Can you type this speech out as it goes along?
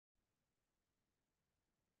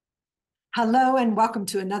Hello and welcome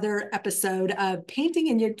to another episode of Painting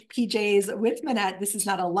in Your PJs with Minette. This is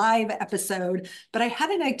not a live episode, but I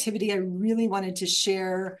had an activity I really wanted to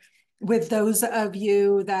share with those of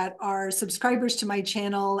you that are subscribers to my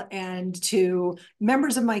channel and to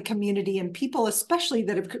members of my community and people especially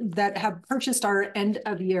that have purchased our end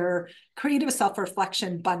of year creative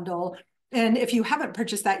self-reflection bundle. And if you haven't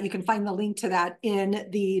purchased that, you can find the link to that in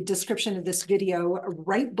the description of this video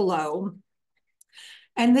right below.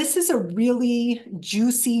 And this is a really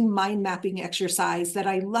juicy mind mapping exercise that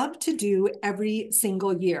I love to do every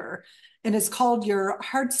single year. And it's called Your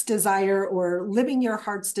Heart's Desire or Living Your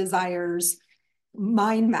Heart's Desires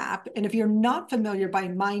mind map. And if you're not familiar by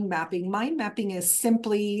mind mapping is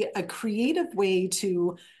simply a creative way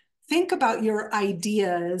to think about your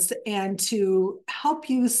ideas and to help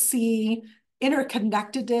you see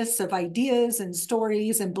interconnectedness of ideas and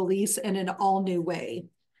stories and beliefs in an all new way.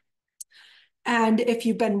 And if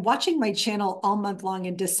you've been watching my channel all month long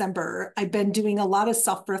in December, I've been doing a lot of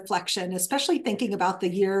self-reflection, especially thinking about the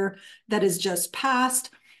year that has just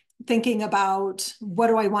passed, thinking about what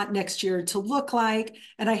do I want next year to look like.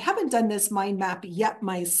 And I haven't done this mind map yet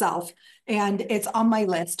myself. And it's on my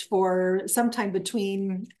list for sometime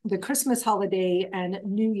between the Christmas holiday and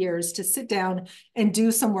New Year's to sit down and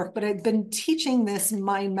do some work. But I've been teaching this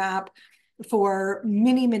mind map for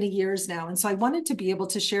many, many years now. And so I wanted to be able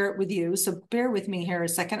to share it with you. So bear with me here a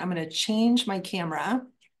second. I'm going to change my camera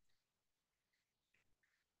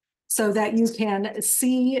so that you can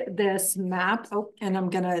see this map. Oh, and I'm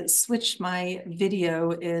going to switch my video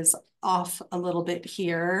is off a little bit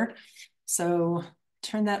here. So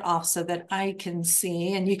turn that off so that I can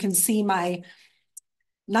see, and you can see my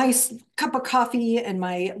nice cup of coffee and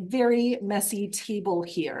my very messy table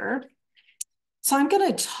here. So I'm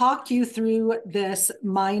going to talk you through this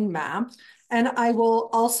mind map, and I will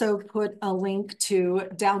also put a link to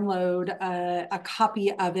download a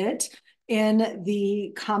copy of it in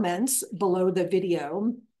the comments below the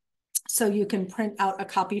video, so you can print out a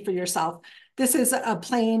copy for yourself. This is a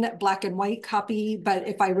plain black and white copy, but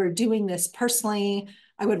if I were doing this personally,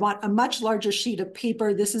 I would want a much larger sheet of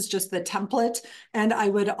paper. This is just the template, and I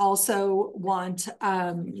would also want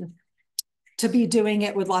to be doing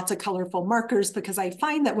it with lots of colorful markers, because I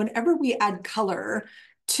find that whenever we add color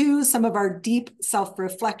to some of our deep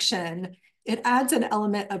self-reflection, it adds an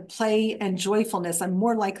element of play and joyfulness. I'm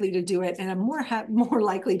more likely to do it, and I'm more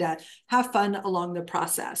likely to have fun along the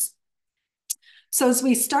process. So as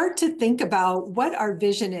we start to think about what our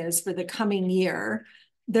vision is for the coming year,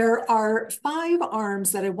 there are 5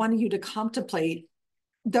 arms that I want you to contemplate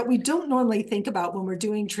that we don't normally think about when we're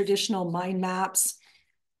doing traditional mind maps.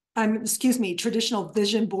 Traditional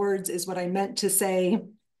vision boards is what I meant to say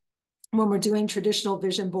when we're doing traditional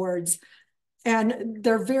vision boards. And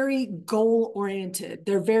they're very goal-oriented.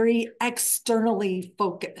 They're very externally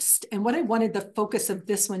focused. And what I wanted the focus of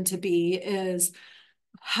this one to be is,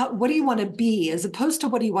 what do you want to be, as opposed to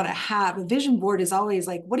what do you want to have? A vision board is always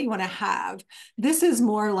like, what do you want to have? This is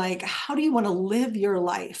more like, how do you want to live your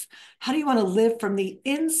life? How do you want to live from the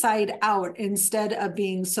inside out, instead of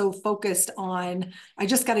being so focused on, I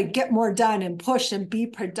just got to get more done and push and be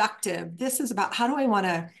productive? This is about, how do I want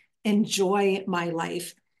to enjoy my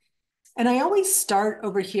life? And I always start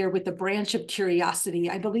over here with the branch of curiosity.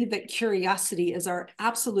 I believe that curiosity is our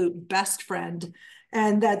absolute best friend,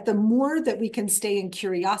 and that the more that we can stay in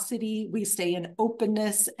curiosity, we stay in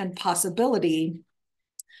openness and possibility.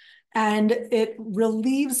 And it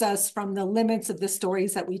relieves us from the limits of the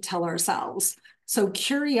stories that we tell ourselves. So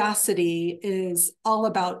curiosity is all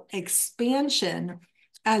about expansion,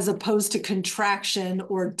 as opposed to contraction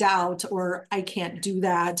or doubt or I can't do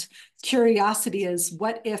that. Curiosity is,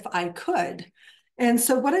 what if I could? And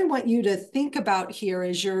so what I want you to think about here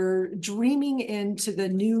is you're dreaming into the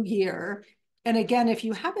new year. And again, if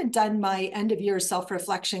you haven't done my end of year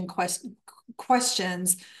self-reflection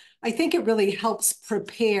questions, I think it really helps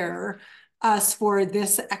prepare us for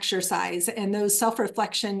this exercise. And those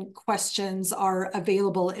self-reflection questions are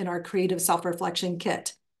available in our creative self-reflection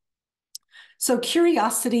kit. So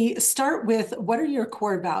curiosity, start with, what are your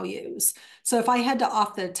core values? So if I had to,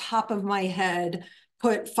 off the top of my head,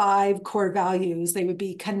 put 5 core values, they would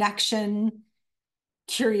be connection,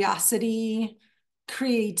 curiosity,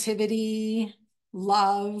 creativity,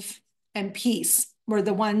 love, and peace were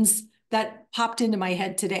the ones that popped into my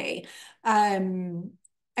head today. And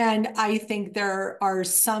I think there are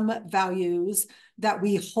some values that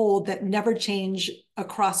we hold that never change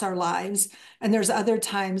across our lives. And there's other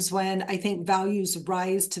times when I think values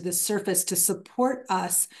rise to the surface to support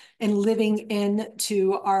us in living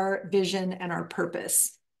into our vision and our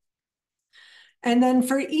purpose. And then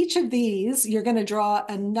for each of these, you're going to draw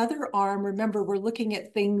another arm. Remember, we're looking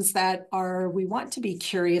at things that we want to be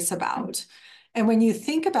curious about. And when you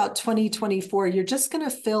think about 2024, you're just going to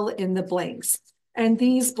fill in the blanks. And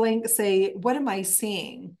these blanks say, what am I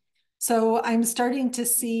seeing? So I'm starting to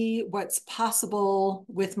see what's possible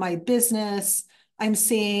with my business. I'm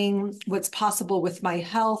seeing what's possible with my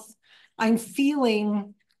health. I'm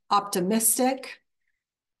feeling optimistic.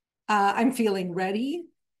 I'm feeling ready.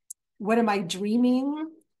 What am I dreaming?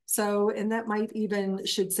 So, and that might even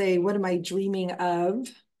should say, what am I dreaming of?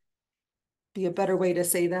 Be a better way to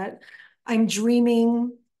say that. I'm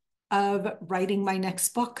dreaming of writing my next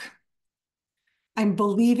book. I'm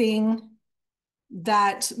believing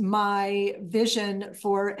that my vision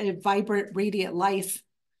for a vibrant, radiant life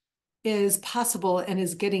is possible and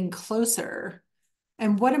is getting closer.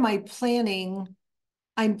 And what am I planning?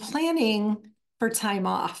 I'm planning for time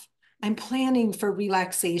off. I'm planning for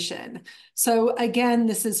relaxation. So again,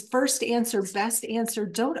 this is first answer, best answer.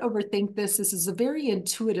 Don't overthink this. This is a very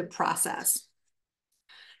intuitive process.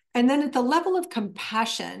 And then at the level of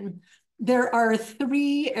compassion, there are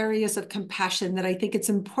 3 areas of compassion that I think it's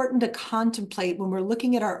important to contemplate when we're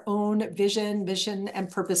looking at our own vision, mission, and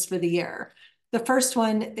purpose for the year. The first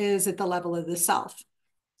one is at the level of the self.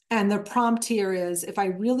 And the prompt here is, if I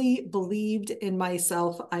really believed in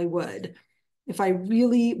myself, I would. If I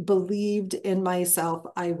really believed in myself,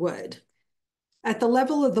 I would. At the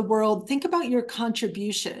level of the world, think about your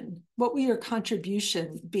contribution. What will your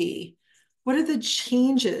contribution be? What are the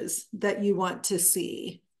changes that you want to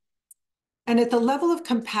see? And at the level of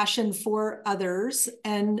compassion for others,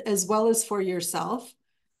 and as well as for yourself,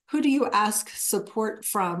 who do you ask support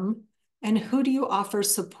from, and who do you offer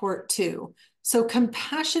support to? So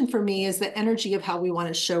compassion for me is the energy of how we want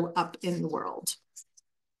to show up in the world.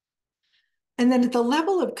 And then at the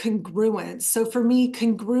level of congruence, so for me,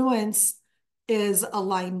 congruence is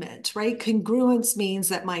alignment, right? Congruence means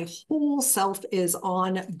that my whole self is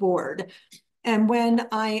on board. And when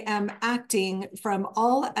I am acting from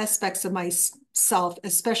all aspects of myself,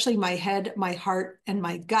 especially my head, my heart, and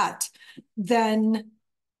my gut, then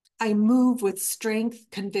I move with strength,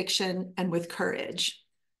 conviction, and with courage.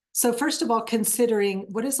 So first of all, considering,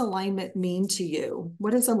 what does alignment mean to you?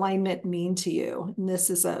 What does alignment mean to you? And this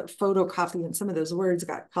is a photocopy, and some of those words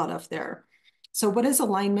got caught up there. So what does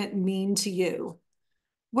alignment mean to you?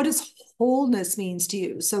 What does wholeness means to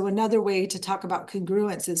you? So another way to talk about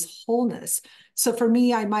congruence is wholeness. So for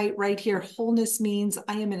me, I might write here, wholeness means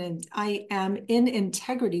I am in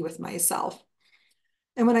integrity with myself.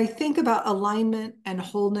 And when I think about alignment and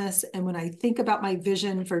wholeness, and when I think about my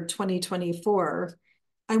vision for 2024,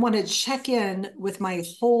 I want to check in with my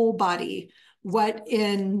whole body, what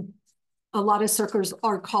in a lot of circles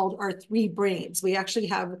are called our 3 brains. We actually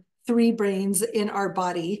have 3 brains in our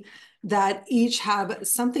body that each have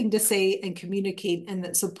something to say and communicate, and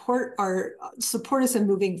that support us in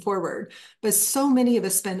moving forward. But so many of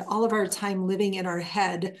us spend all of our time living in our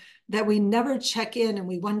head that we never check in, and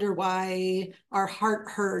we wonder why our heart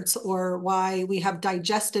hurts or why we have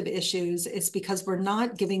digestive issues. It's because we're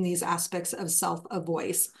not giving these aspects of self a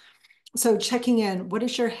voice. So checking in, what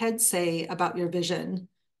does your head say about your vision?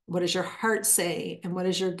 What does your heart say? And what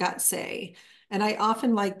does your gut say? And I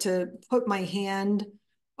often like to put my hand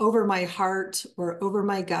over my heart or over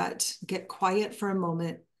my gut, get quiet for a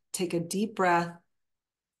moment, take a deep breath,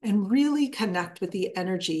 and really connect with the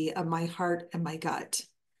energy of my heart and my gut.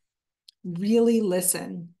 Really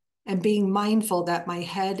listen, and being mindful that my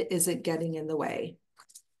head isn't getting in the way.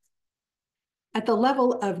 At the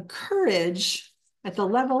level of courage,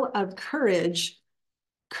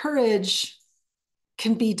 courage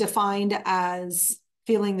can be defined as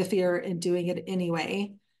feeling the fear and doing it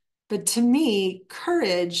anyway. But to me,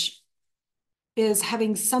 courage is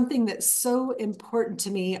having something that's so important to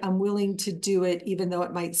me, I'm willing to do it, even though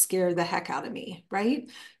it might scare the heck out of me, right?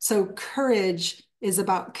 So courage is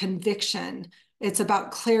about conviction. It's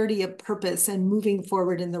about clarity of purpose and moving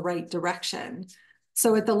forward in the right direction.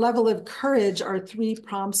 So at the level of courage, our 3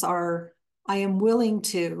 prompts are, I am willing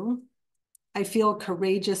to, I feel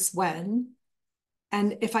courageous when,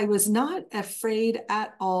 and if I was not afraid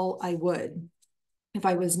at all, I would. If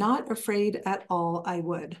I was not afraid at all, I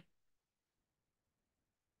would.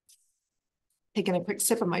 Taking a quick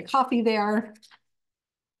sip of my coffee there.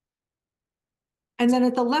 And then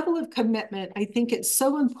at the level of commitment, I think it's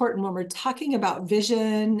so important when we're talking about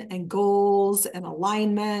vision and goals and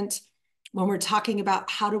alignment, when we're talking about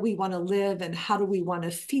how do we want to live and how do we want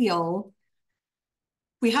to feel,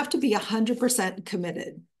 we have to be 100%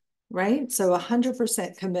 committed, right? So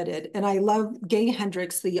 100% committed. And I love Gay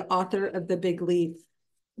Hendricks, the author of The Big Leap.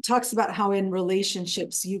 talks about how in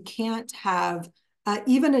relationships, you can't have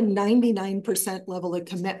even a 99% level of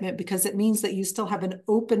commitment, because it means that you still have an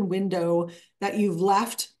open window that you've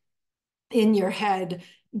left in your head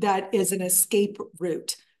that is an escape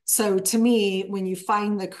route. So to me, when you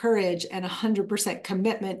find the courage and 100%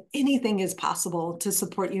 commitment, anything is possible to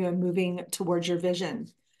support you in moving towards your vision.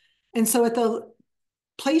 And so at the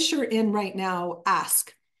place you're in right now,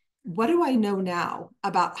 ask, what do I know now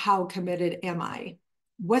about how committed am I?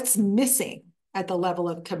 What's missing at the level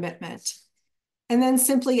of commitment? And then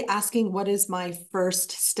simply asking, what is my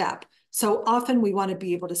first step? So often we want to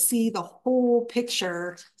be able to see the whole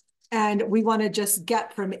picture, and we want to just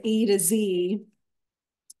get from A to Z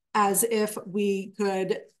as if we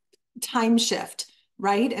could time shift,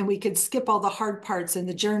 right? And we could skip all the hard parts and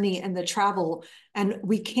the journey and the travel. And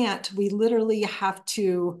we can't. We literally have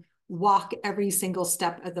to walk every single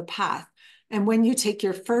step of the path. And when you take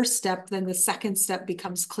your first step, then the second step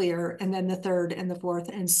becomes clear, and then the third and the fourth,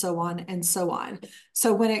 and so on and so on.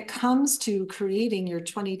 So when it comes to creating your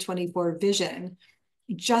 2024 vision,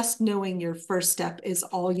 just knowing your first step is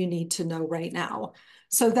all you need to know right now.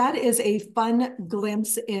 So that is a fun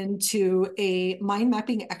glimpse into a mind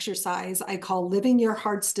mapping exercise I call Living Your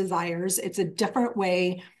Heart's Desires. It's a different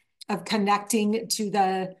way of connecting to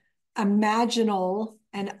the imaginal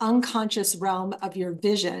and unconscious realm of your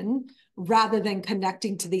vision rather than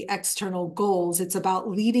connecting to the external goals. It's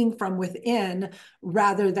about leading from within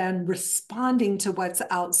rather than responding to what's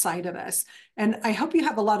outside of us. And I hope you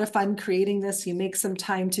have a lot of fun creating this. You make some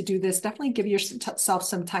time to do this. Definitely give yourself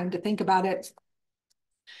some time to think about it.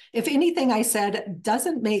 If anything I said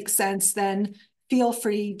doesn't make sense, then feel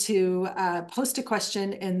free to post a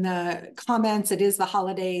question in the comments. It is the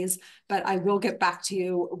holidays, but I will get back to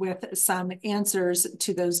you with some answers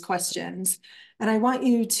to those questions. And I want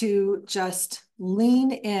you to just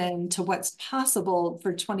lean into what's possible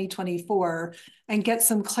for 2024 and get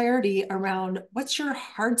some clarity around what's your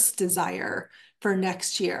heart's desire for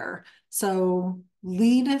next year. So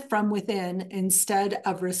lead from within instead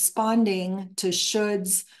of responding to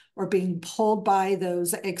shoulds or being pulled by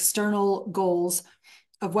those external goals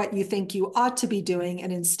of what you think you ought to be doing,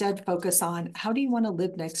 and instead focus on how do you want to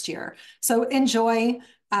live next year. So enjoy.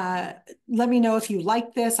 Let me know if you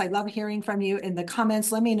like this. I love hearing from you in the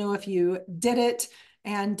comments. Let me know if you did it,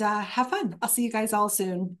 and have fun. I'll see you guys all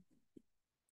soon.